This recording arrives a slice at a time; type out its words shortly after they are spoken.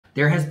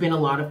There has been a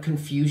lot of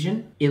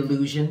confusion,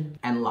 illusion,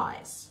 and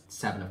lies.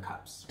 Seven of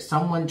Cups.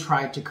 Someone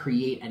tried to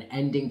create an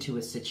ending to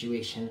a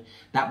situation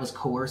that was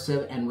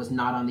coercive and was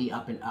not on the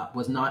up and up,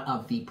 was not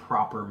of the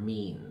proper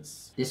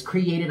means. This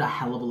created a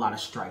hell of a lot of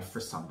strife for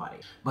somebody.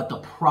 But the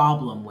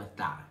problem with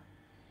that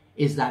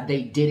is that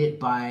they did it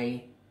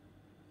by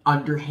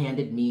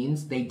underhanded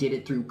means. They did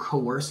it through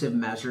coercive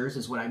measures,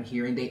 is what I'm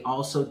hearing. They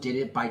also did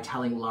it by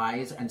telling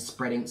lies and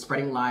spreading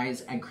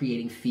lies and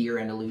creating fear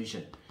and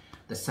illusion.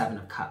 The Seven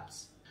of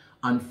Cups.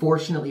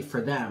 Unfortunately for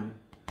them,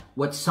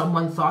 what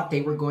someone thought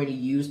they were going to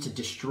use to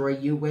destroy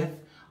you with,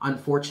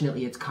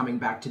 unfortunately, it's coming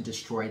back to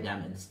destroy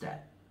them instead.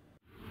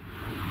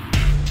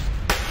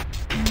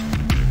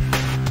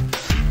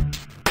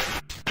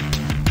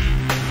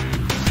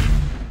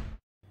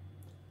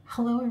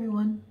 Hello,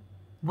 everyone.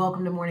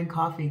 Welcome to Morning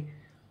Coffee.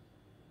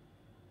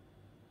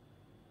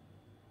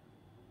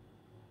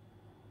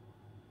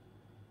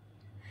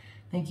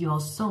 Thank you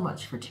all so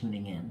much for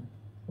tuning in.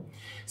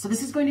 So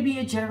this is going to be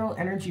a general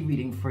energy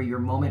reading for your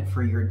moment,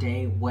 for your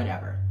day,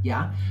 whatever,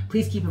 yeah?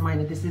 Please keep in mind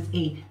that this is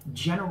a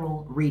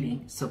general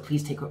reading, so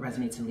please take what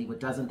resonates and leave what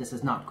doesn't. This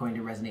is not going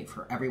to resonate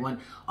for everyone.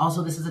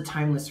 Also, this is a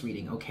timeless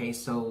reading, okay?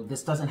 So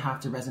this doesn't have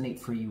to resonate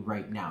for you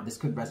right now. This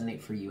could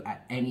resonate for you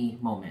at any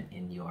moment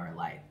in your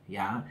life,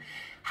 yeah?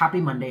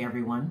 Happy Monday,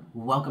 everyone.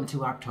 Welcome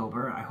to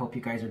October. I hope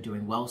you guys are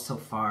doing well so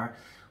far.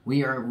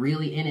 We are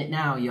really in it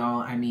now,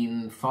 y'all. I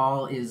mean,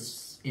 fall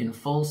is in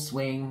full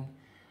swing.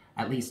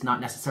 At least not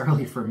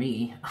necessarily for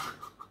me,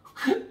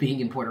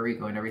 being in Puerto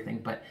Rico and everything,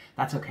 but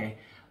that's okay.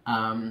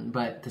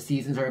 But the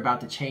seasons are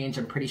about to change.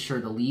 I'm pretty sure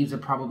the leaves are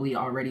probably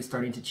already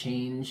starting to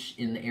change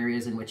in the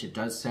areas in which it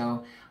does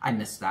so. I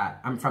miss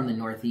that. I'm from the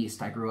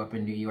Northeast. I grew up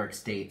in New York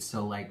State,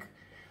 so like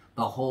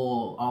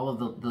all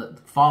of the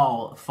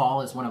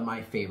fall is one of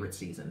my favorite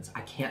seasons.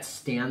 I can't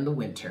stand the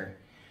winter.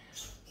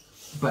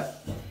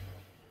 But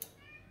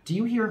do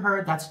you hear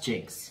her? That's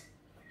Jinx.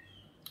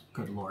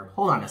 Good Lord.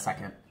 Hold on a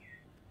second.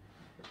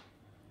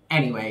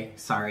 Anyway,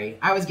 sorry.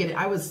 I was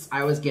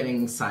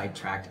getting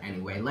sidetracked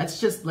anyway. Let's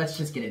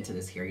just get into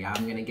this here. Yeah,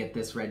 I'm going to get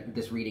this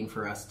reading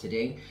for us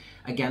today.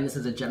 Again, this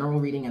is a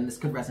general reading and this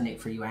could resonate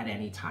for you at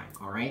any time,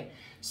 all right?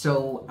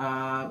 So,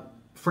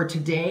 for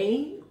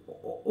today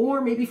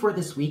or maybe for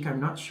this week, I'm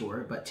not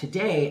sure, but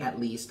today at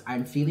least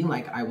I'm feeling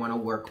like I want to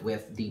work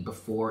with the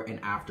before and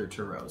after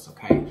tarots,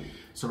 okay?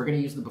 So we're going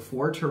to use the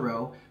before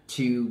tarot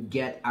to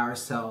get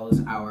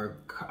ourselves our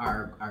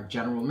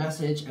general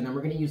message, and then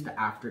we're going to use the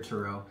after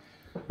tarot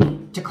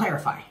to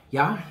clarify,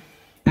 yeah?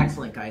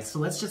 Excellent, guys. So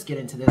let's just get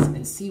into this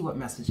and see what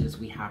messages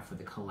we have for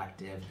the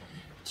collective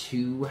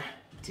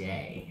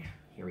today.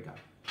 Here we go.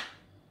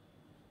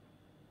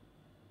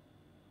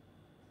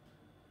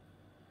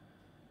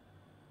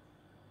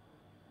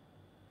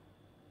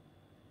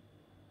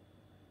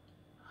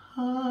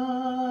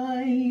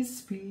 Hi,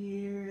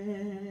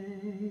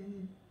 Spirit.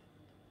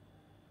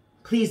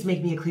 Please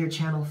make me a clear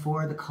channel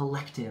for the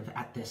collective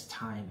at this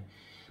time.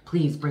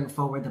 Please bring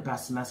forward the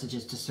best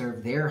messages to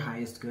serve their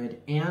highest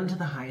good and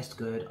the highest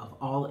good of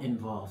all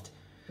involved.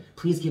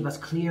 Please give us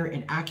clear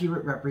and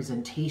accurate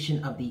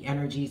representation of the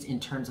energies in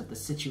terms of the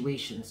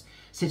situations,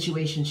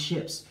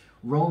 situationships,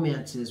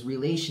 romances,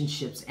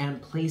 relationships,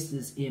 and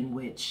places in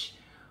which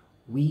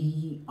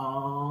we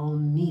all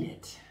need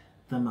it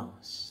the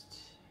most.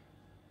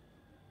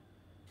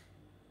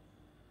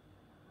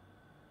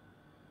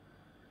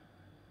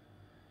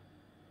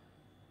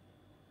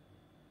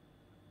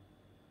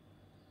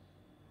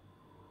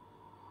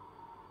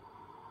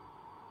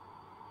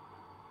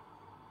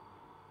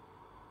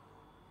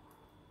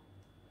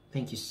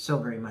 Thank you so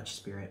very much,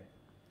 Spirit.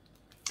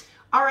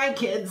 All right,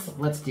 kids,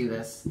 let's do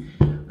this.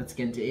 Let's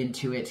get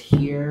into it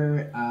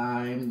here.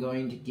 I'm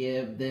going to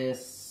give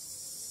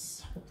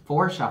this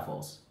 4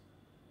 shuffles.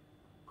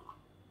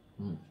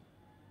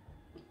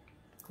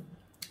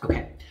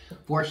 Okay,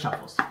 4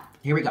 shuffles.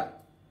 Here we go.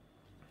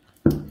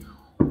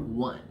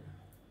 1.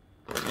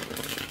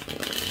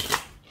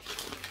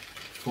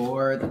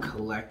 For the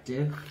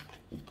collective.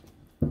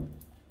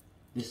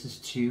 This is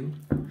 2.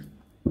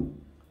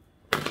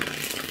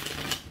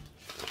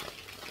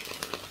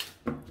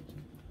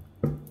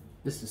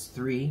 This is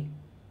 3.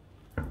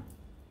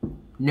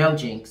 No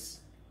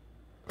Jinx.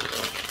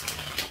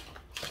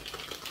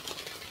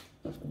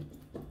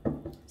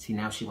 See,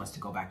 now she wants to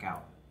go back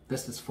out.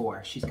 This is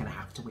 4. She's gonna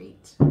have to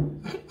wait.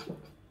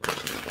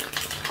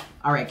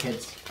 All right,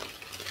 kids.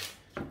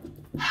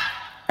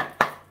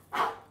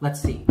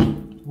 Let's see.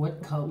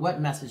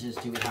 What messages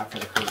do we have for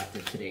the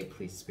collective today,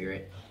 please,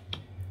 Spirit?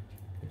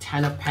 The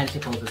 10 of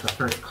Pentacles is the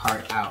first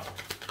card out.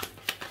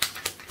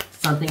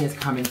 Something is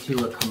coming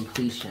to a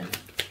completion.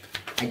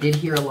 I did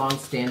hear a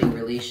long-standing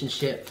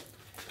relationship,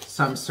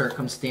 some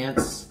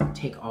circumstance.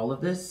 Take all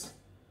of this.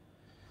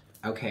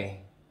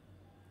 Okay.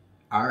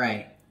 All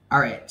right. All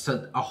right.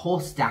 So a whole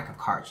stack of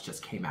cards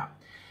just came out.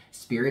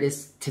 Spirit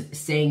is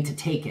saying to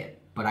take it,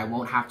 but I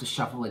won't have to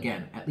shuffle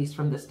again, at least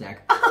from this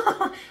deck.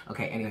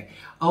 Okay, anyway.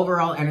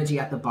 Overall energy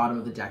at the bottom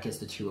of the deck is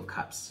the 2 of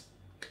Cups.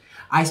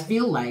 I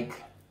feel like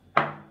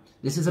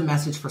This is a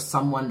message for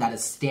someone that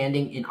is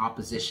standing in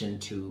opposition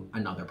to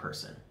another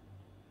person.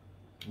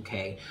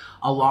 Okay,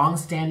 a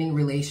long-standing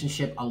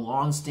relationship, a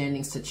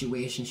long-standing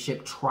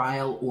situationship,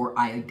 trial,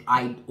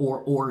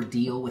 or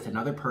ordeal with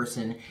another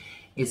person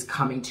is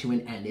coming to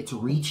an end. It's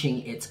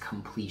reaching its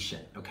completion.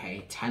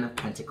 Okay, 10 of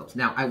Pentacles.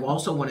 Now, I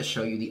also want to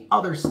show you the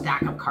other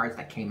stack of cards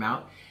that came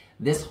out.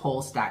 This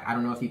whole stack. I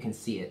don't know if you can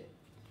see it.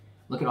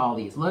 Look at all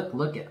these.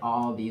 Look at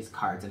all these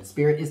cards. And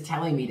Spirit is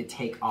telling me to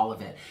take all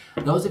of it.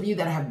 Those of you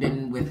that have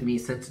been with me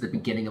since the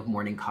beginning of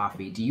Morning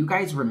Coffee, do you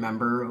guys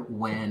remember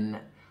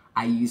when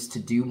I used to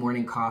do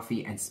Morning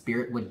Coffee and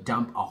Spirit would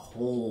dump a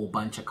whole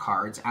bunch of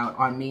cards out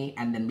on me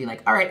and then be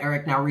like, all right,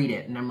 Eric, now read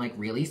it. And I'm like,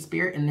 really,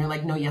 Spirit? And they're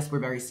like, no, yes, we're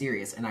very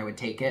serious. And I would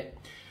take it.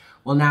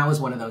 Well, now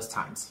is one of those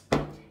times.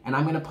 And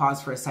I'm going to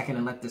pause for a second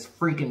and let this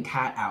freaking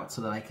cat out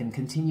so that I can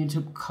continue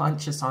to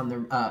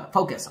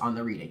focus on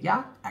the reading.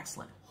 Yeah?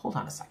 Excellent. Hold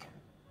on a second.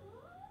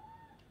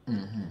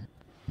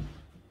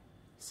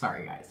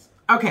 Sorry, guys.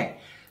 Okay.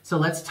 So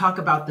let's talk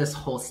about this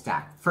whole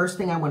stack. First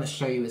thing I want to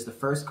show you is the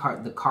first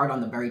card. The card on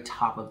the very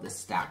top of this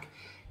stack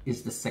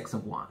is the Six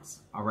of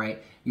Wands. All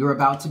right. You're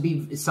about to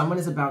be, someone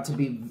is about to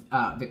be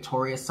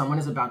victorious. Someone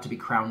is about to be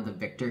crowned the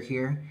victor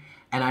here.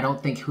 And I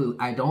don't think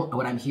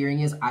what I'm hearing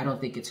is, I don't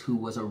think it's who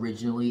was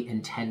originally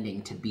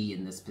intending to be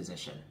in this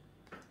position.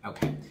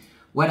 Okay.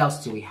 What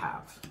else do we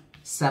have?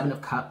 Seven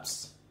of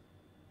Cups,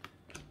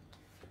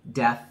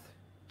 Death,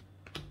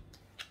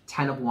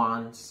 10 of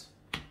Wands,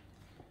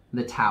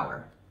 the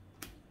Tower,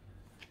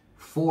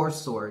 4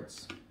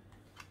 Swords,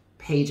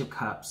 Page of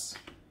Cups,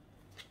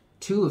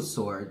 2 of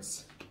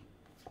Swords,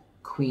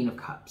 Queen of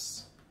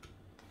Cups,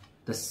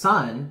 the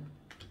Sun,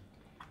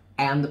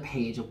 and the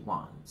Page of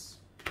Wands.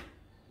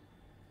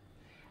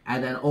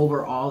 And then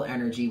overall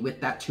energy,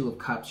 with that 2 of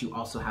Cups, you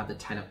also have the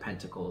 10 of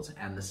Pentacles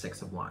and the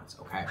 6 of Wands,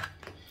 okay?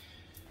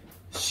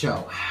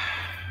 So,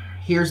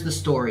 here's the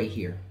story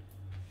here.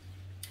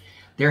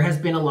 There has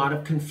been a lot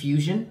of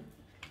confusion,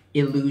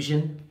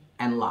 illusion,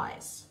 and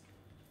lies.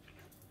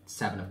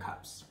 7 of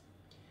Cups.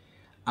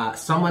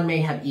 Someone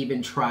may have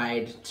even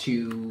tried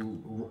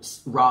to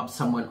rob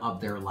someone of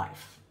their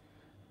life.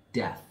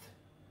 Death,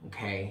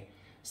 okay?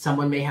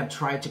 Someone may have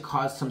tried to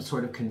cause some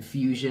sort of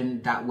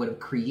confusion that would have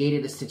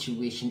created a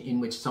situation in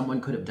which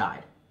someone could have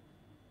died.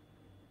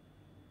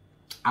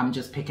 I'm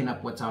just picking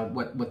up what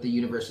the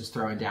universe is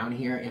throwing down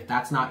here. If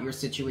that's not your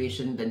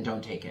situation, then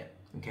don't take it,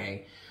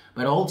 okay?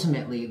 But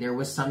ultimately, there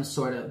was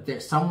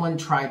someone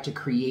tried to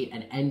create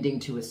an ending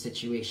to a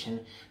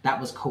situation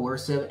that was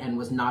coercive and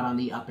was not on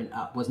the up and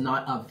up, was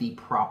not of the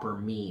proper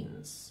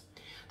means.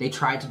 They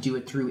tried to do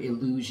it through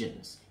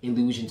illusions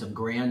of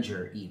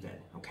grandeur even,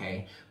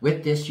 okay?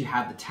 With this, you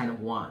have the 10 of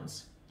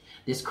Wands.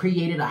 This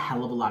created a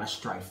hell of a lot of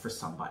strife for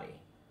somebody.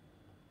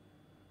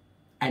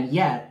 And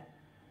yet,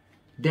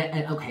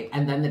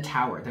 and then the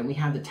Tower. Then we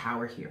have the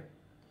Tower here.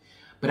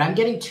 But I'm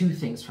getting 2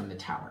 things from the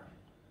Tower.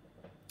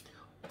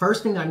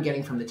 First thing that I'm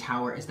getting from the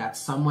Tower is that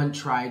someone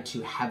tried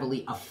to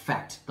heavily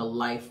affect the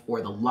life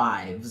or the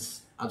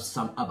lives of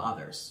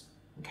others,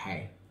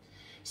 okay?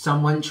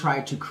 Someone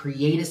tried to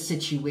create a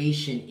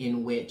situation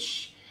in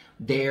which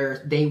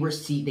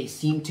they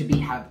seem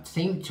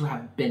to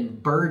have been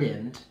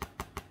burdened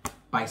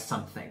by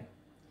something.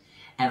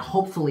 And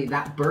hopefully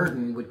that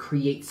burden would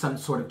create some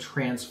sort of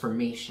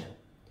transformation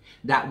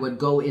that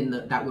would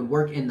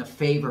work in the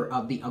favor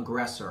of the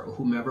aggressor or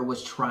whomever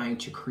was trying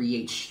to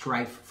create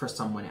strife for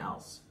someone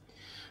else.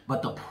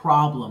 But the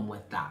problem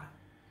with that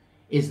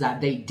is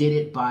that they did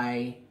it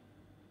by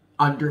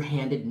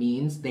underhanded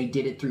means. They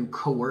did it through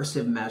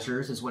coercive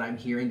measures, is what I'm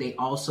hearing. They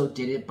also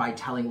did it by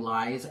telling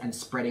lies and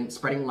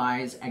spreading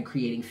lies and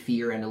creating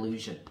fear and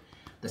illusion.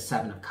 The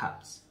 7 of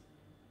Cups.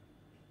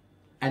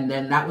 And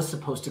then that was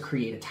supposed to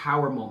create a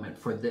Tower moment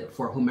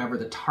for whomever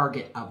the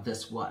target of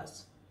this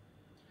was.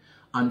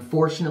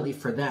 Unfortunately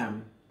for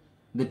them,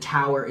 the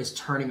Tower is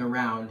turning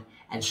around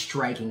and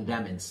striking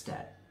them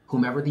instead.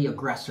 Whomever the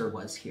aggressor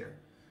was here.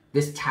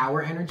 This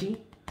Tower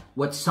energy,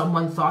 what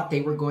someone thought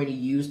they were going to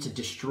use to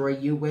destroy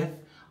you with,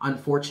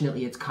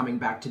 unfortunately, it's coming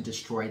back to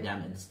destroy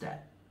them instead.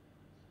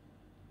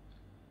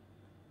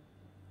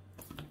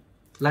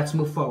 Let's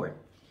move forward.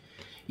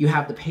 You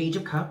have the Page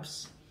of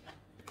Cups,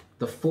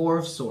 the 4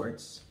 of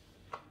Swords,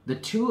 the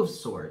 2 of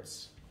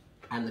Swords,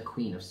 and the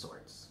Queen of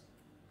Swords.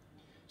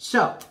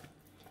 So,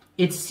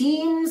 it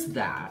seems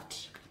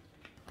that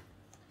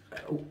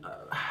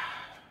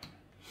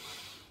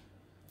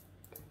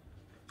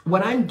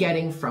what I'm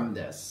getting from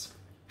this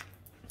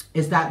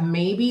is that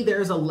maybe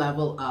there's a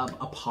level of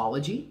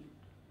apology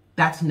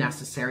that's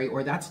necessary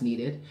or that's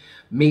needed.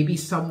 Maybe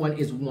someone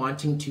is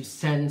wanting to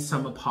send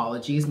some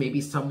apologies.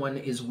 Maybe someone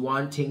is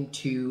wanting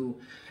to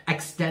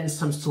extend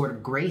some sort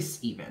of grace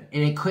even.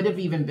 And it could have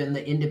even been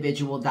the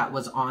individual that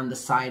was on the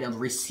side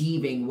of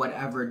receiving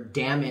whatever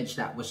damage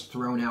that was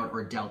thrown out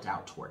or dealt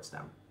out towards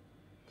them.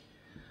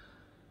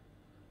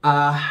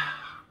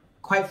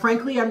 Quite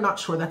frankly, I'm not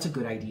sure that's a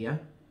good idea.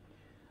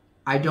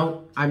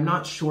 I'm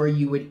not sure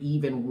you would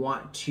even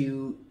want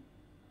to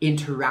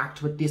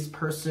interact with this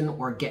person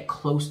or get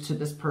close to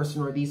this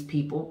person or these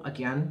people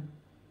again.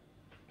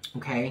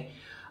 Okay.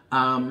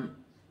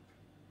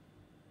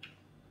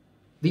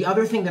 The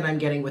other thing that I'm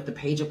getting with the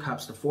Page of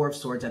Cups, the Four of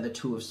Swords, and the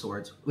Two of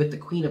Swords, with the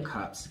Queen of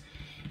Cups,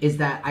 is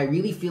that I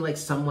really feel like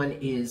someone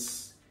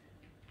is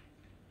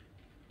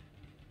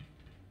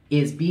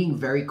being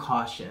very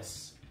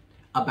cautious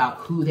about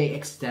who they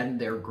extend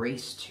their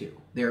grace to,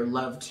 their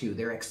love to,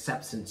 their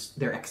acceptance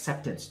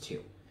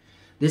to.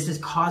 This is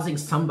causing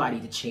somebody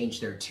to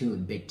change their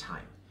tune big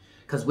time.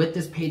 Because with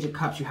this Page of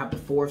Cups, you have the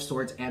Four of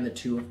Swords and the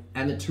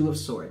Two of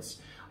Swords.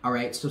 All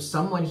right, so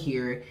someone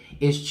here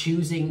is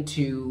choosing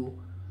to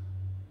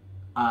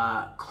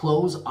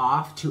close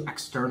off to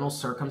external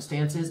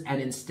circumstances and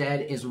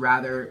instead is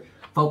rather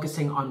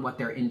focusing on what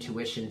their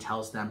intuition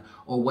tells them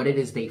or what it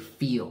is they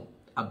feel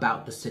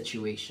about the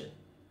situation.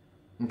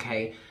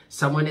 Okay,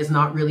 someone is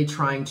not really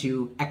trying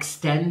to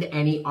extend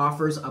any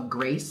offers of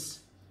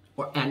grace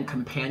and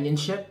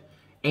companionship,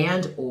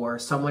 and or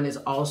someone is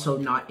also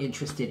not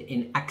interested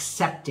in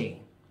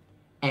accepting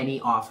any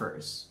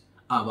offers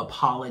of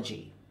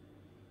apology,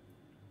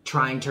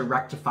 trying to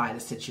rectify the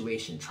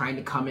situation, trying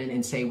to come in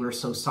and say, we're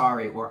so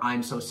sorry, or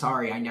I'm so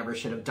sorry, I never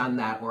should have done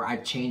that, or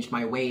I've changed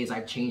my ways,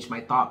 I've changed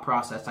my thought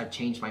process, I've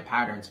changed my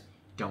patterns.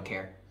 Don't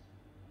care.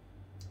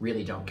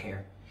 Really don't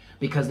care.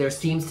 Because there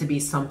seems to be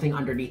something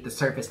underneath the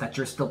surface that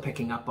you're still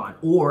picking up on.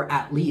 Or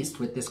at least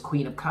with this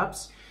Queen of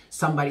Cups,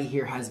 somebody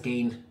here has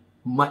gained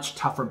much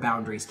tougher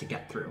boundaries to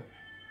get through.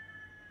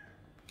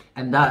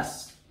 And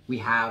thus, we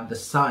have the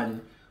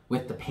Sun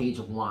with the Page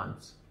of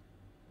Wands.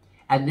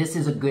 And this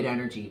is a good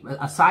energy.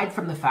 Aside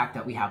from the fact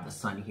that we have the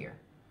Sun here,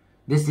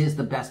 this is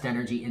the best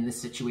energy in this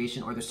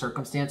situation or the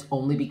circumstance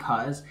only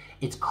because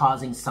it's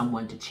causing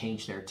someone to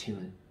change their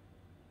tune.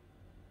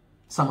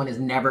 Someone is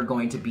never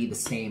going to be the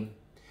same.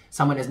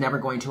 Someone is never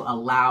going to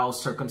allow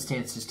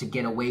circumstances to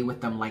get away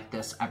with them like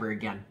this ever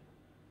again.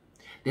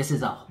 This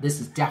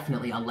is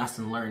definitely a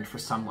lesson learned for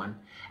someone.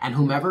 And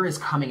whomever is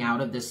coming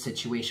out of this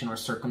situation or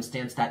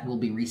circumstance that will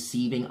be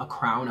receiving a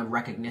crown of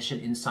recognition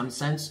in some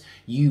sense,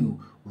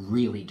 you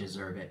really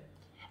deserve it.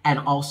 And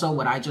also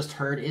what I just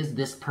heard is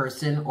this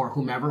person or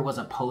whomever was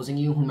opposing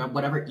you,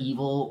 whatever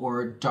evil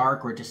or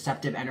dark or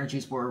deceptive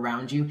energies were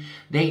around you,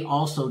 they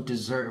also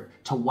deserve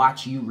to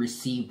watch you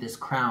receive this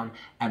crown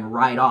and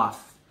ride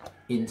off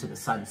into the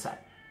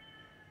sunset.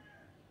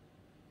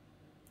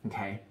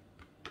 Okay?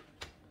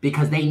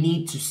 Because they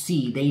need to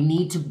see, they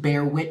need to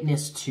bear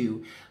witness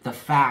to the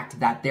fact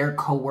that their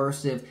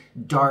coercive,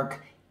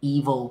 dark,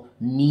 evil,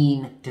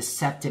 mean,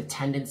 deceptive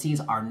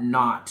tendencies are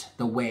not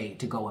the way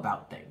to go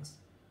about things.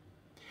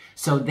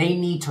 So they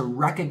need to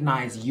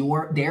recognize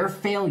their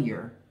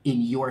failure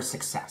in your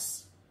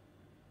success.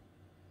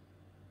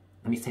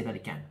 Let me say that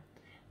again.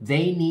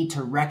 They need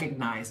to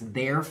recognize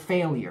their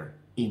failure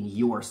in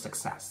your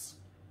success.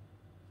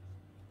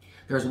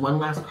 There's one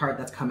last card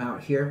that's come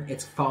out here.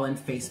 It's fallen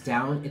face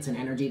down. It's an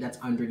energy that's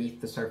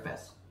underneath the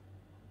surface.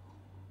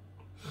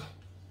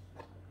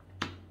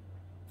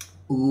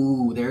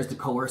 Ooh, there's the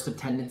coercive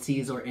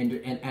tendencies or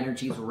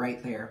energies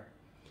right there.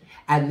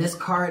 And this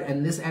card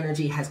and this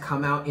energy has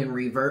come out in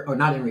reverse, or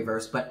not in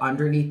reverse, but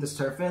underneath the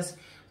surface,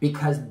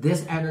 because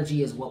this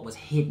energy is what was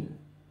hidden.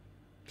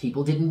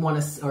 People didn't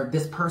want to, or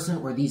this person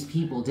or these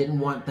people didn't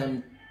want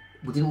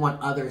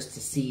others to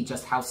see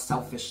just how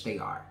selfish they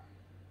are,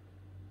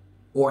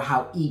 or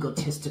how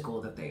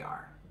egotistical that they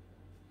are.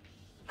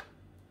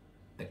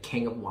 The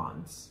King of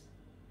Wands.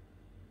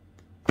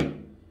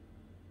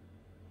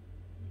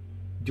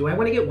 Do I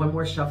want to get one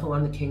more shuffle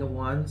on the King of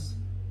Wands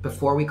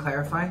before we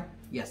clarify?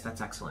 Yes,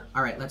 that's excellent.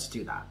 All right, let's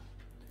do that.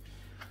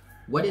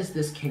 What is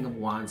this King of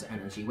Wands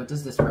energy? What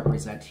does this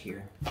represent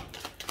here?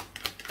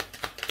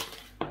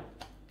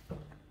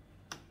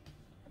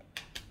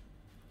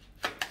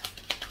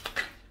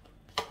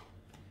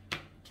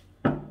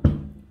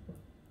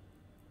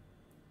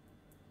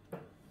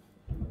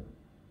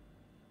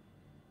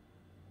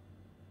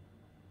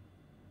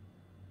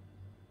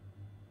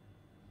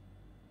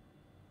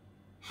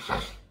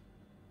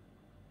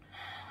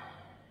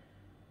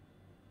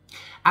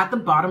 At the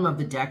bottom of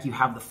the deck, you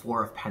have the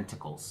Four of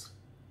Pentacles.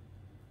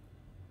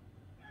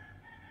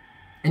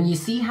 And you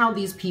see how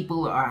these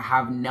people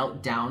have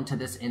knelt down to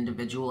this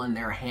individual and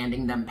they're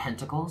handing them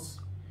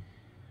pentacles?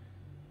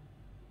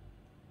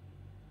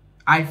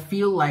 I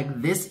feel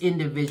like this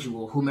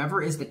individual,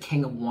 whomever is the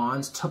King of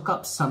Wands, took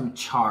up some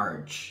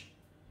charge,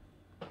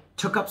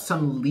 took up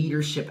some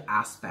leadership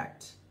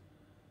aspect.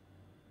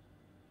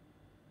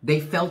 They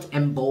felt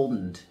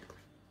emboldened.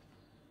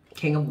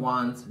 King of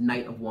Wands,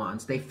 Knight of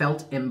Wands. They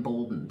felt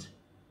emboldened.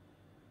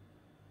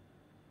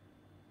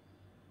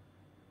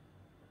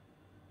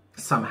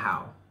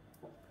 Somehow.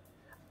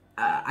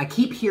 I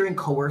keep hearing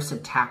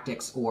coercive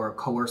tactics or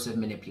coercive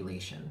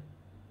manipulation.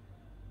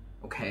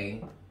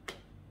 Okay?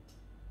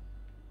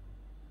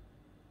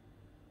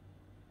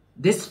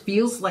 This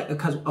feels like,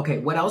 because, okay,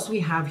 what else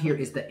we have here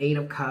is the Eight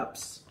of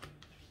Cups,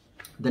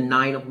 the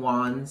Nine of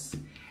Wands,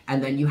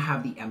 and then you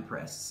have the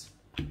Empress.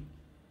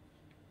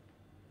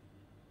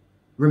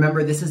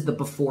 Remember, this is the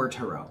before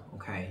tarot,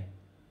 okay?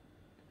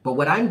 But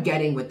what I'm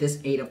getting with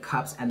this Eight of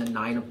Cups and the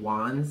Nine of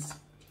Wands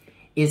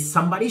is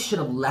somebody should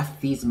have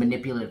left these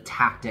manipulative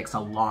tactics a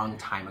long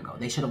time ago.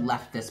 They should have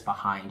left this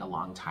behind a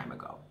long time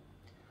ago.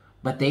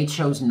 But they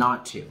chose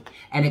not to.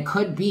 And it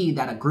could be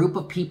that a group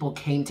of people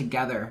came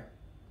together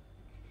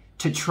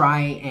to try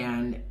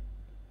and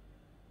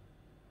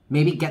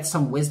maybe get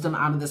some wisdom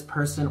out of this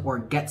person, or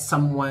get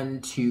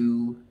someone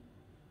to,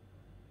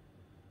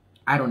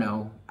 I don't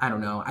know.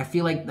 I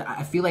feel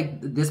like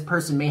this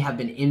person may have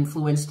been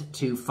influenced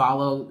to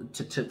follow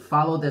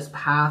this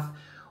path,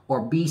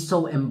 or be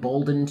so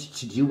emboldened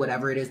to do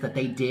whatever it is that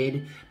they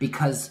did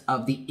because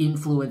of the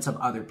influence of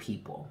other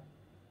people.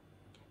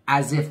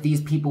 As if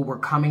these people were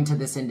coming to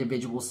this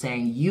individual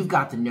saying, you've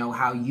got the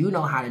know-how, you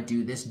know how to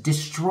do this,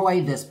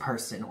 destroy this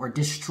person or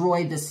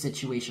destroy this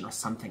situation or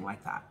something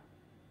like that.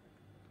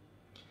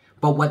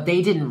 But what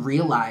they didn't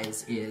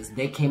realize is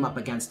they came up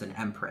against an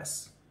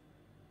empress.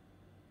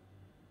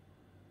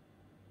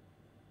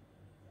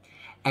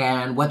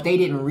 And what they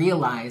didn't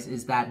realize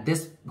is that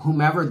this,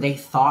 whomever they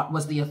thought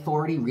was the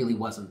authority, really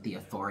wasn't the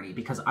authority,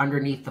 because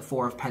underneath the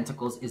Four of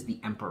Pentacles is the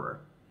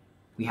Emperor.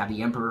 We have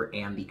the Emperor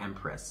and the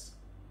Empress.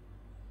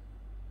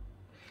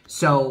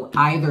 So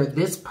either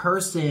this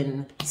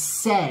person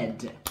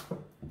said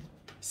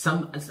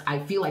I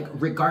feel like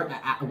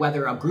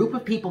whether a group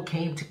of people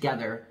came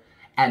together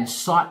and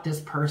sought this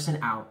person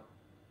out,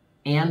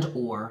 and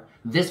or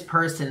this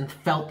person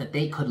felt that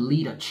they could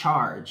lead a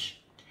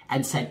charge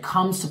and said,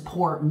 come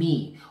support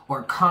me,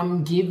 or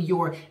come give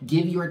your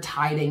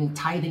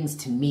tidings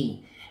to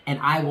me, and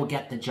I will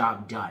get the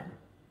job done.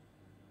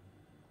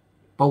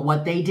 But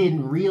what they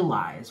didn't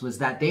realize was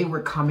that they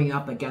were coming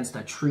up against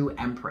a true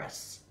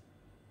empress,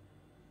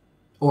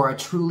 or a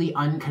truly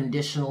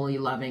unconditionally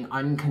loving,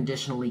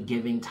 unconditionally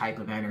giving type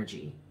of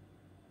energy.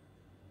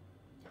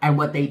 And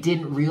what they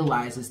didn't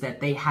realize is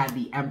that they had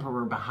the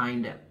Emperor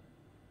behind it.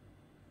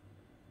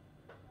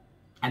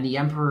 And the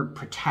Emperor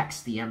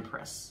protects the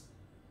Empress.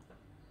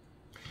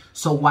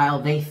 So while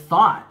they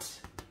thought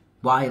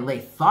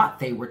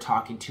they were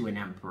talking to an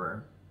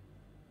emperor,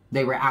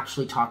 they were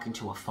actually talking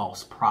to a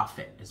false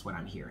prophet, is what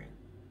I'm hearing.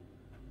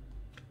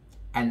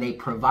 And they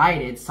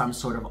provided some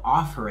sort of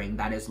offering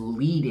that is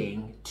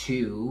leading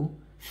to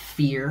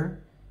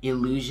fear,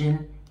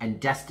 illusion,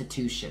 and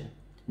destitution.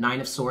 Nine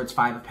of Swords,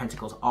 Five of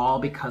Pentacles, all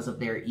because of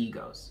their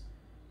egos.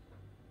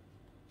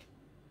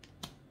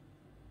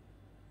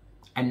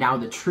 And now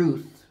the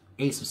truth,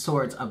 Ace of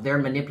Swords, of their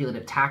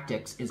manipulative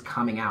tactics is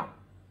coming out.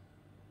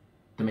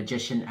 The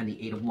Magician and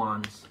the Eight of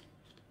Wands.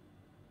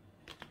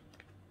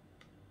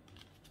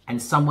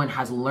 And someone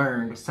has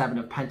learned, Seven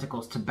of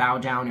Pentacles, to bow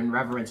down in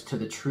reverence to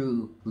the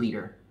true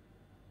leader,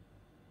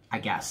 I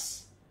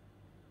guess.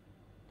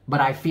 But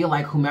I feel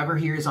like whomever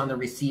here is on the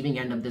receiving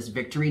end of this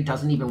victory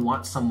doesn't even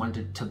want someone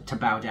to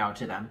bow down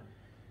to them.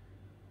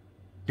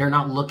 They're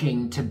not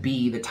looking to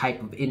be the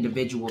type of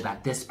individual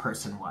that this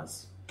person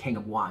was. King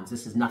of Wands.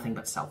 This is nothing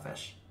but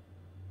selfish.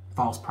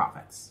 False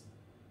prophets.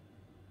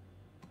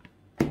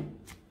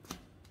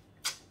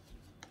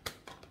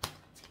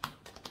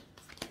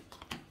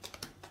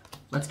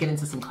 Let's get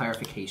into some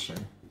clarification.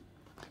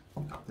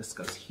 Oh, this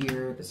goes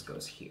here, this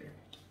goes here.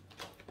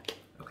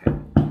 Okay.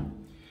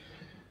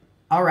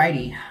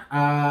 Alrighty.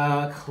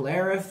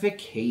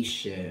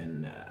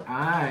 Clarification.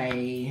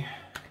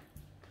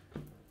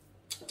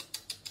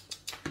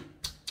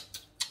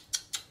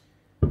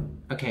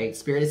 Okay,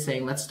 Spirit is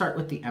saying, let's start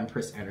with the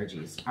Empress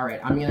energies. All right,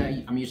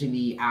 I'm using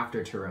the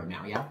A.fter tarot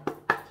now, yeah?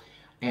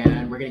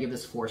 And we're gonna give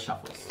this 4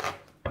 shuffles.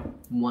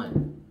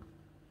 1.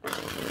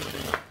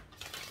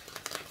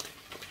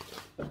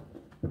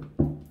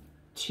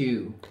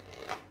 2.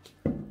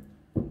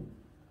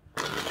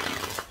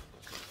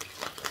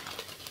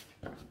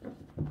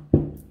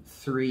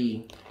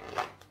 3.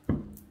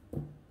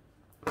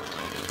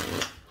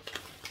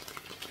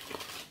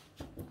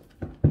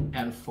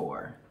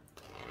 4.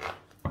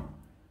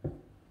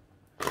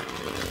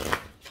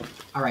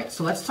 All right,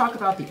 so let's talk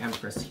about the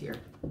Empress here.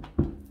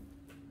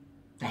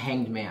 The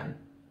Hanged Man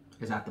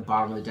is at the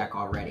bottom of the deck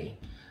already.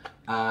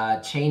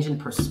 Change in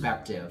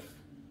perspective.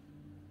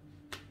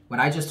 What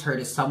I just heard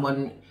is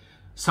someone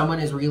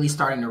is really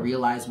starting to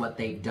realize what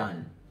they've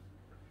done.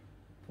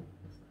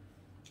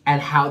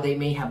 And how they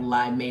may have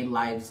made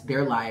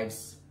their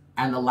lives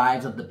and the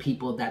lives of the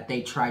people that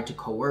they tried to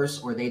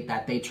coerce, or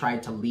that they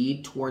tried to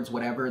lead towards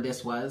whatever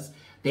this was.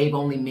 They've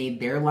only made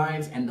their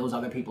lives and those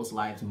other people's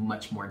lives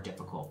much more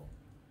difficult.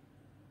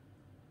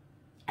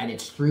 And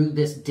it's through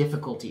this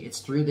difficulty, it's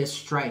through this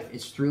strife,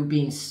 it's through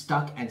being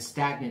stuck and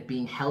stagnant,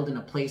 being held in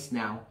a place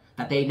now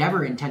that they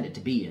never intended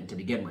to be in to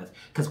begin with.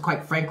 Because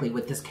quite frankly,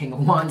 with this King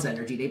of Wands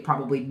energy, they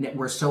probably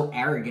were so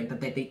arrogant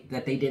that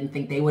they didn't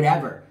think they would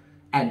ever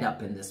end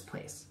up in this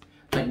place.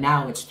 But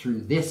now it's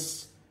through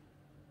this,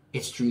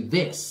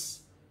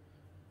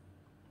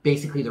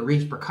 basically the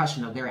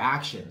repercussion of their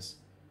actions,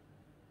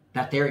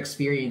 that they're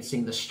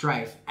experiencing the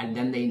strife, and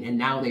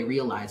now they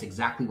realize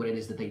exactly what it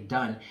is that they've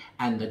done,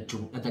 and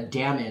the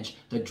damage,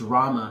 the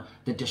drama,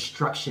 the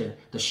destruction,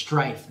 the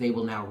strife they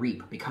will now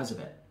reap because of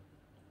it.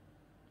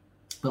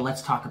 But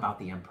let's talk about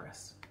the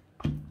Empress.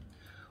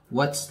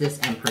 What's this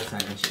Empress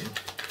energy?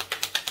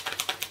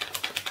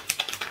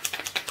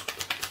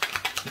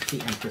 What's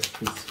the Empress,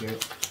 please,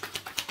 Spirit?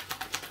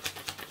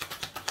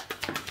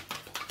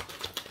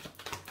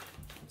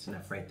 That's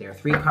enough right there.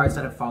 3 cards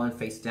that have fallen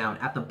face down.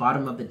 At the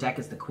bottom of the deck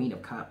is the Queen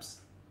of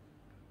Cups.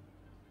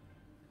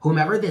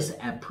 Whomever this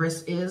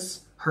Empress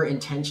is, her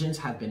intentions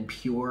have been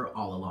pure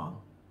all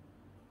along.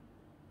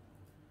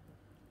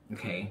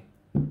 Okay,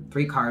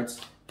 3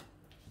 cards.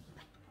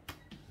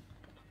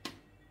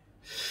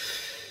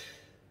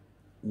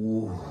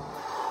 Ooh,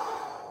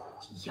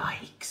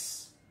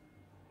 yikes.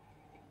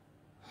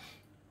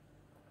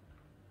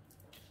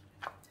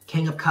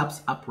 King of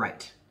Cups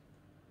upright.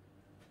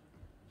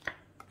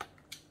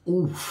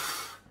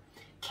 Oof.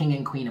 King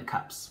and Queen of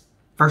Cups.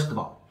 First of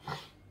all,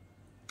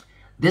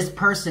 this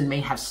person may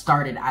have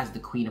started as the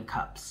Queen of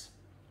Cups,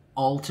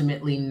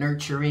 ultimately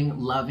nurturing,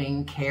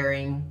 loving,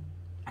 caring,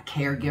 a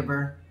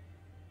caregiver,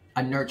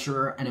 a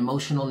nurturer, an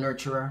emotional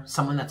nurturer,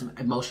 someone that's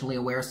emotionally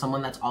aware,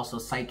 someone that's also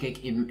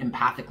psychic,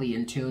 empathically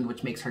in tune,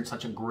 which makes her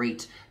such a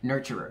great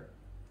nurturer.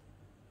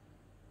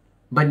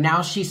 But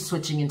now she's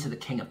switching into the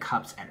King of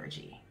Cups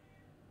energy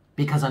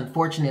because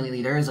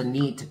unfortunately there is a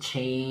need to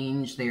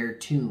change their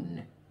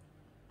tune.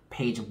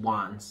 Page of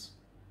Wands.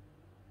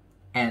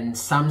 And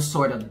some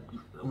sort of...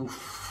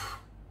 Oof,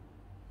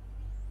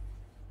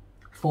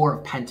 4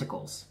 of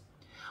Pentacles.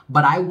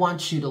 But I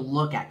want you to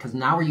look at, because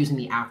now we're using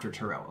the A.fter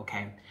tarot,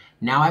 okay?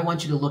 Now I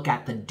want you to look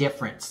at the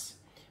difference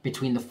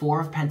between the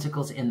 4 of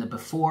Pentacles in the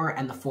before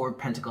and the 4 of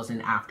Pentacles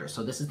in after.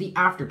 So this is the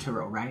A.fter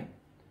tarot, right?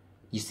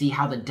 You see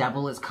how the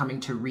devil is coming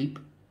to reap?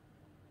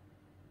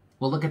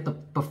 Well, look at the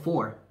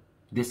before.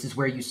 This is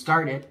where you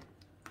started.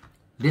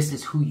 This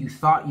is who you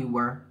thought you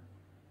were.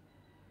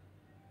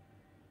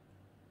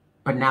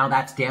 But now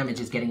that's damage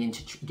is getting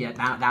into,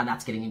 now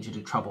that's getting into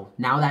trouble.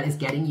 Now that is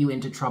getting you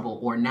into trouble,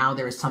 or now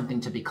there is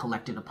something to be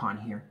collected upon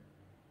here.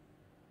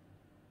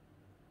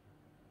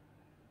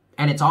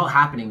 And it's all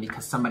happening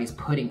because somebody's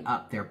putting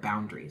up their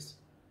boundaries,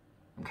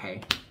 okay?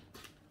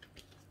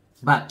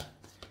 But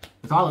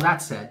with all of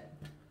that said,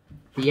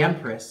 the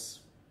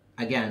Empress,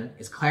 again,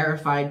 is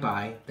clarified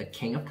by the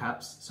King of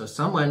Cups. So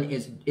someone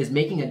is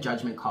making a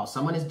judgment call.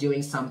 Someone is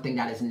doing something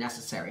that is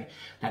necessary,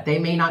 that they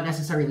may not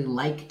necessarily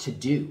like to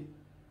do.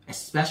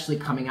 Especially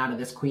coming out of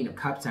this Queen of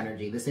Cups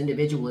energy. This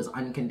individual is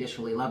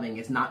unconditionally loving.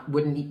 It's not,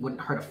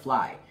 wouldn't hurt a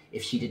fly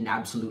if she didn't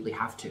absolutely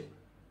have to,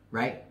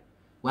 right?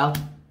 Well,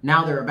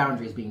 now there are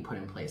boundaries being put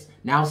in place.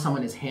 Now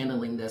someone is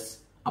handling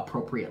this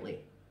appropriately.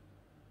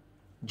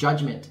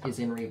 Judgment is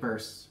in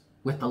reverse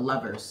with the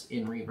Lovers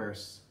in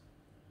reverse.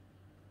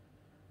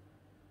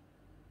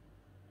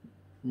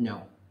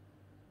 No.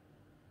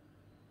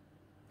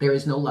 There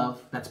is no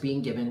love that's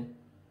being given.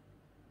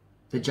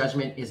 The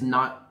judgment is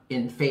not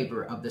in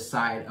favor of the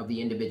side of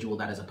the individual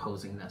that is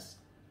opposing this.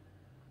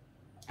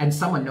 And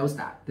someone knows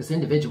that. This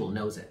individual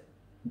knows it.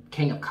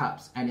 King of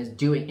Cups, and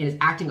is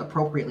acting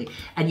appropriately.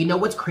 And you know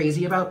what's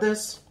crazy about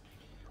this?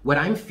 What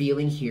I'm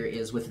feeling here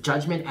is with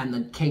Judgment and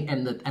the King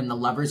and the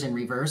Lovers in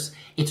reverse,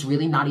 it's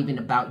really not even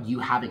about you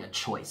having a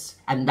choice.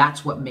 And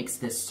that's what makes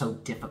this so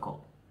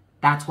difficult.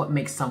 That's what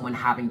makes someone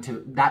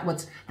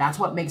that's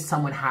what makes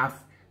someone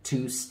have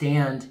to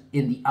stand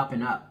in the up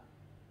and up.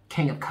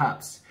 King of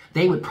Cups.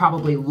 They would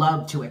probably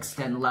love to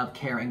extend love,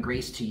 care, and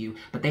grace to you,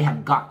 but they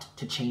have got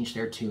to change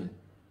their tune.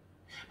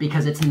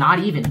 Because it's not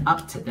even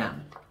up to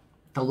them.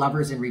 The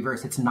Lovers in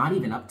reverse, it's not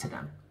even up to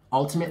them.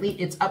 Ultimately,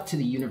 it's up to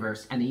the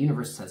universe, and the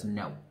universe says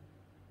no.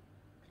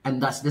 And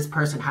thus, this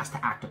person has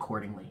to act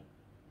accordingly.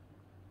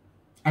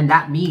 And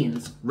that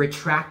means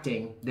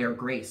retracting their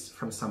grace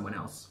from someone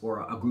else,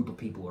 or a group of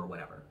people, or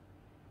whatever.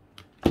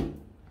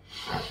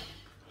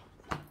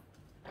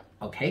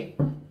 Okay,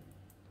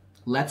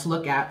 let's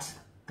look at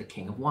the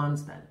King of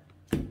Wands then.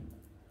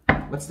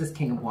 What's this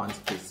King of Wands,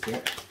 please,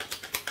 Spirit?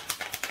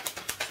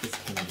 What's this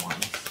King of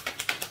Wands?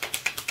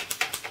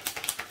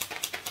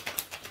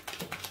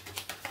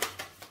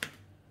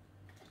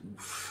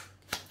 Oof.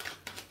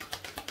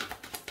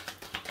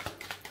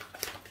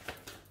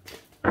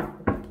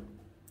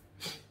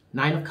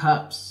 Nine of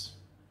Cups.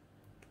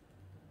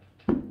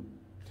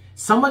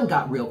 Someone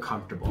got real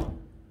comfortable.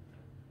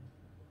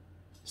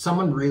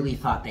 Someone really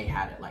thought they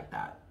had it like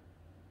that.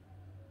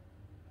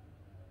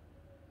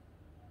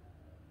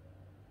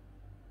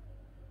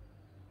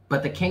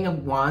 But the King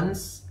of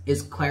Wands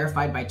is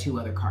clarified by 2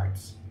 other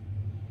cards.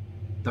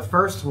 The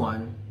first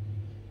one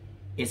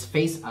is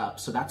face up,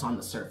 so that's on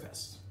the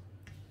surface.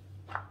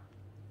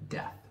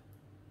 Death.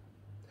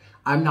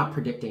 I'm not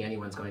predicting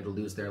anyone's going to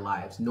lose their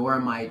lives, nor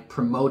am I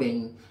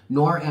promoting,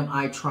 nor am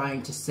I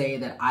trying to say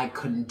that I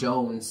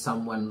condone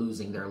someone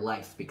losing their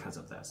life because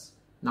of this.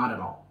 Not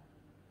at all.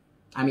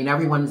 I mean,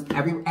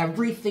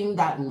 everything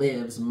that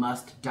lives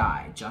must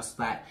die, just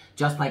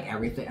like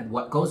everything, and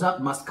what goes up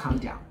must come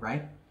down,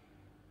 right?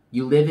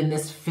 You live in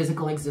this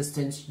physical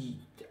existence.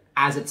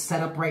 As it's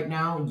set up right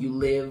now, you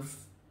live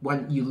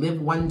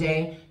one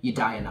day, you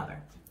die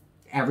another.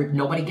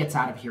 Nobody gets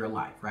out of here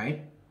alive,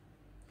 right?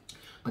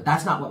 But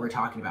that's not what we're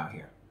talking about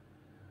here.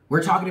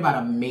 We're talking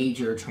about a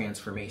major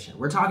transformation.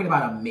 We're talking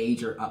about a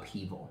major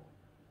upheaval.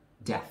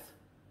 Death.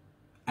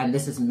 And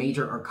this is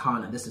major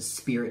arcana. This is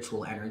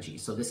spiritual energy.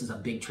 So this is a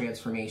big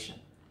transformation.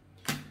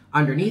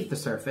 Underneath the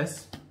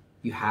surface,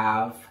 you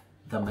have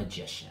the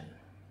Magician.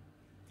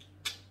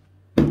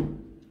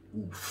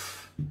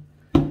 Oof.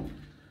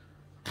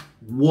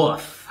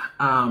 Woof.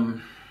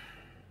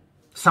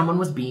 Someone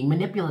was being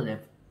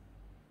manipulative.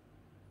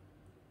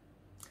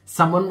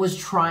 Someone was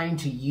trying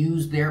to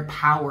use their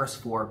powers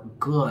for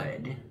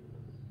good,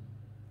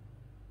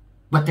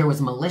 but there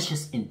was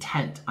malicious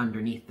intent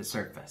underneath the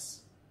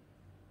surface.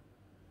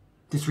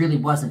 This really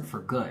wasn't for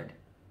good.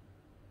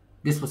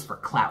 This was for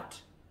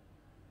clout.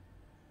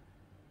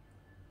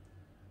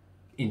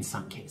 In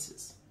some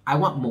cases. I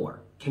want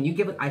more. Can you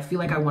give it? I feel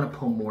like I want to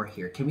pull more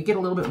here. Can we get a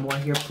little bit more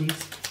here,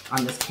 please,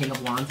 on this King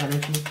of Wands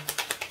energy?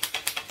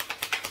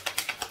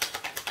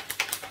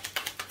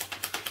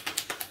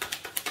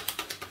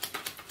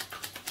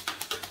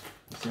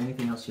 Is there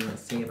anything else you want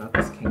to say about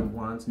this King of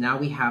Wands? Now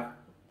we have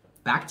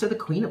back to the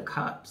Queen of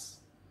Cups.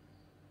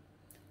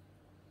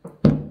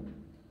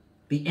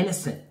 Be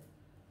innocent.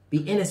 Be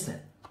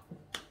innocent.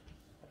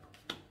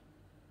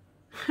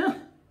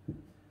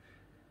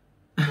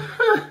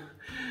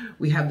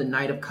 We have the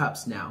Knight of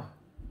Cups now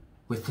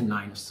with the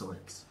Nine of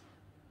Swords.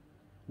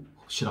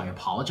 Should I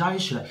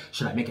apologize?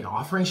 Should I make an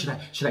offering? Should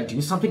I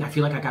do something? I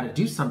feel like I got to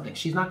do something.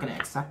 She's not going to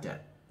accept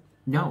it.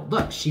 No,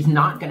 look, she's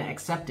not going to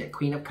accept it.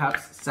 Queen of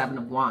Cups, Seven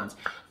of Wands,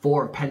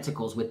 Four of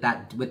Pentacles with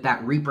that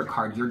Reaper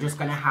card. You're just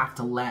going to have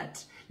to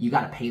you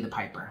got to pay the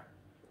piper.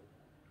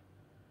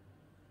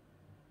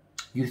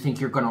 You think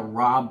you're going to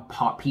rob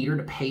Peter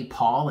to pay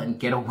Paul and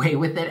get away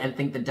with it and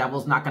think the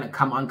devil's not going to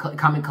come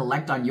and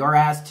collect on your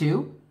ass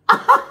too?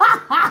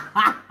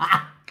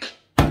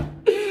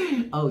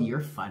 Oh,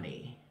 you're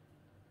funny.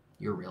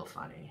 You're real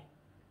funny.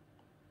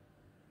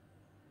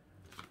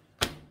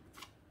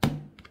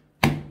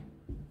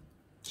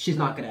 She's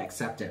not going to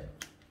accept it.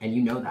 And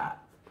you know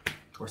that.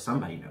 Or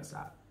somebody knows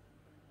that.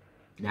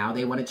 Now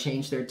they want to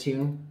change their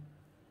tune.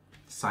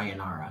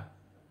 Sayonara.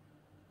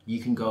 You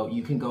can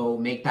go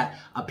make that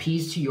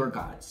appease to your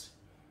gods.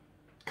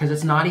 Because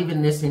it's not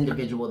even this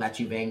individual that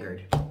you've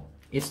angered.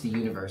 It's the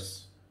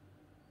universe.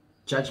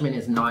 Judgment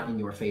is not in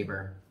your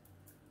favor.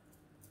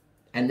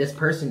 And this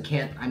person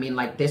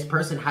this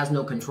person has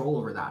no control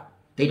over that.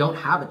 They don't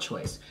have a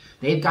choice.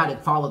 They've got to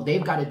follow,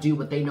 they've got to do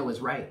what they know is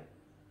right.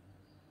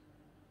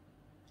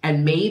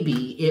 And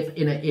maybe if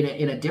in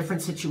a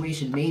different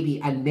situation,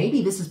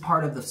 maybe this is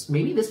part of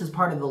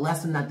the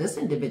lesson that this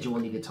individual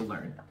needed to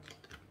learn.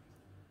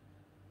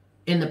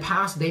 In the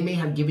past, they may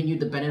have given you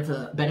the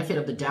benefit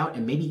of the doubt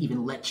and maybe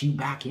even let you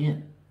back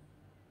in.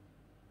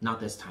 Not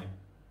this time.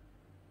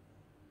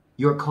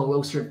 Your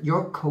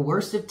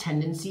coercive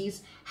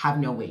tendencies have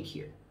no weight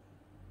here.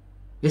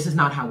 This is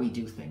not how we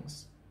do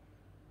things.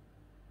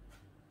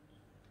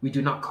 We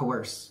do not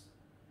coerce.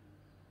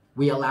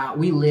 We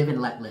live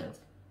and let live.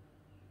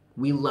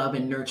 We love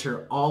and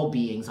nurture all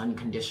beings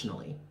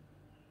unconditionally,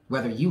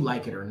 whether you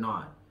like it or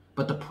not.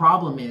 But the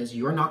problem is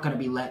you're not going to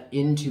be let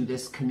into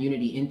this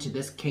community, into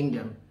this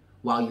kingdom,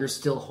 while you're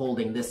still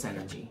holding this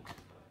energy.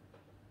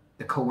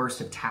 The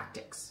coercive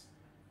tactics.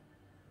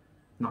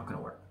 Not going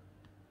to work.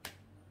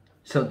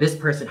 So this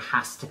person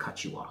has to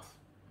cut you off.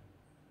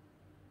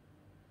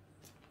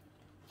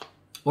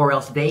 Or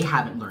else they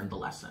haven't learned the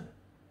lesson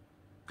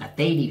that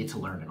they needed to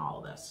learn in all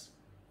of this.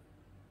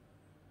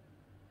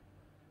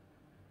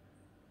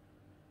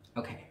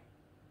 Okay.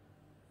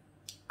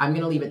 I'm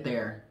going to leave it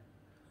there.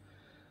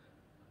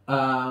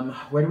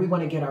 Where do we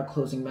want to get our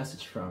closing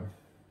message from?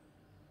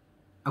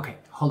 Okay,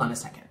 hold on a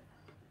second.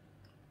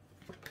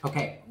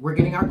 Okay, we're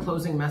getting our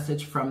closing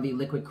message from the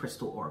Liquid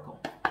Crystal Oracle.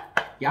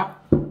 Yeah?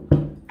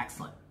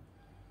 Excellent.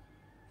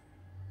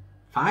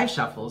 5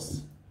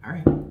 shuffles. All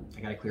right,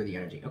 I gotta clear the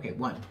energy. Okay,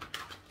 1,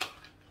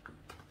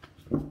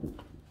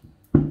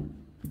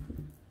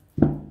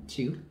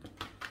 2,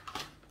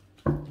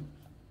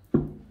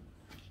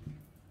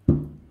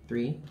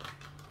 3,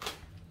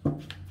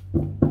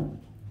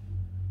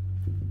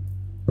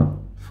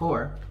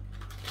 4,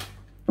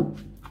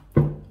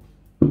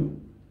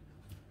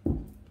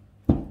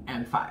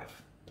 and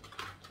 5.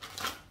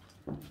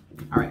 All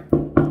right,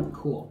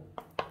 cool.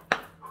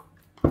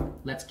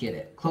 Let's get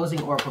it.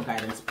 Closing oracle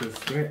guidance, please.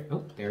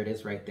 There it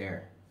is right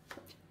there.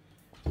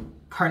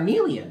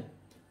 Carnelian,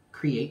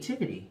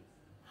 creativity.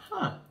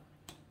 Huh.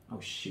 Oh,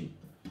 shoot.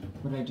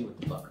 What did I do with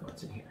the book?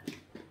 What's in here?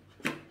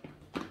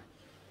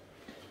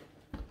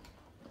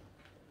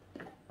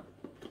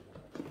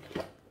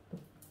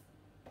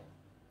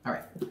 All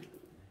right.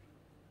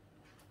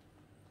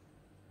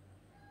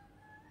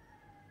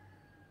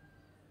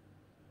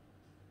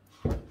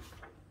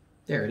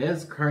 There it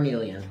is,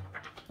 Carnelian.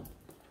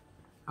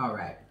 All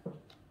right.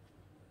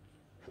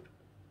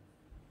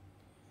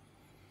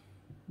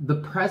 The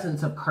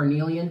presence of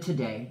Carnelian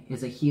today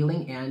is a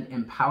healing and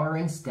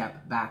empowering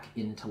step back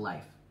into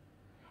life.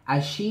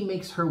 As she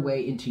makes her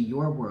way into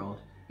your world,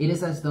 it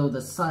is as though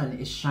the sun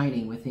is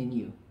shining within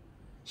you.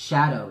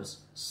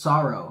 Shadows,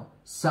 sorrow,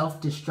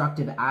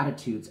 self-destructive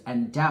attitudes,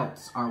 and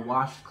doubts are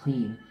washed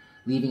clean,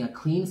 leaving a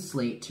clean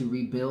slate to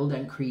rebuild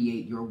and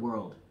create your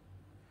world.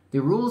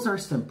 The rules are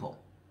simple.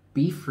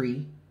 Be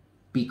free,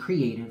 be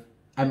creative,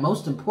 and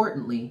most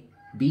importantly,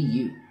 be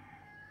you.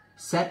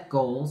 Set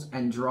goals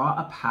and draw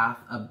a path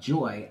of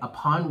joy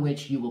upon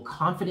which you will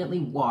confidently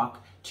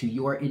walk to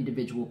your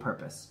individual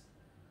purpose.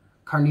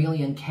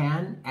 Carnelian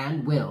can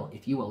and will,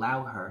 if you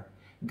allow her,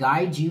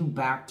 guide you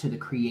back to the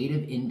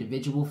creative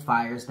individual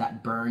fires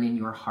that burn in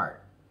your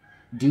heart.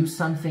 Do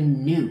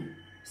something new,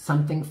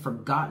 something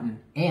forgotten,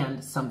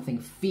 and something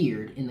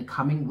feared in the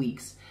coming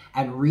weeks,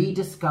 and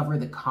rediscover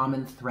the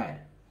common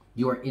thread,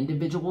 your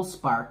individual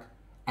spark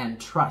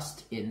and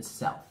trust in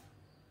self.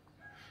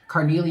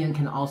 Carnelian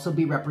can also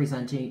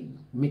represent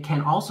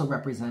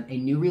a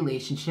new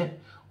relationship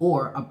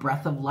or a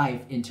breath of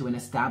life into an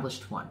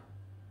established one.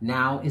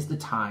 Now is the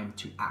time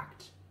to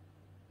act.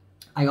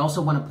 I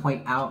also want to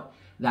point out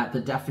that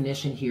the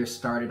definition here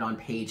started on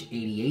page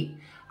 88.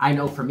 I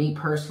know for me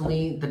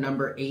personally, the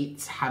number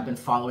 8s have been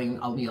following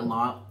me a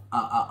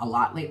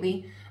lot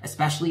lately,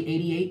 especially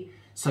 88.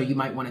 So you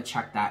might want to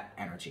check that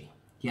energy.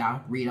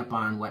 Yeah, read up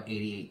on what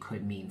 88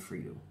 could mean for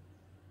you.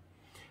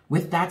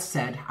 With that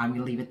said, I'm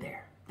going to leave it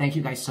there. Thank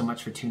you guys so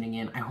much for tuning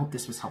in. I hope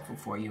this was helpful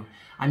for you.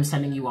 I'm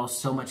sending you all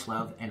so much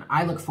love, and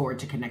I look forward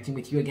to connecting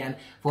with you again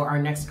for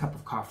our next cup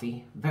of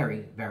coffee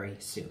very, very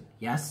soon.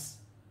 Yes?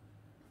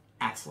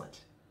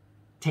 Excellent.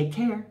 Take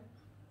care.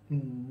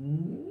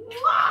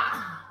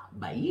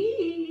 Bye.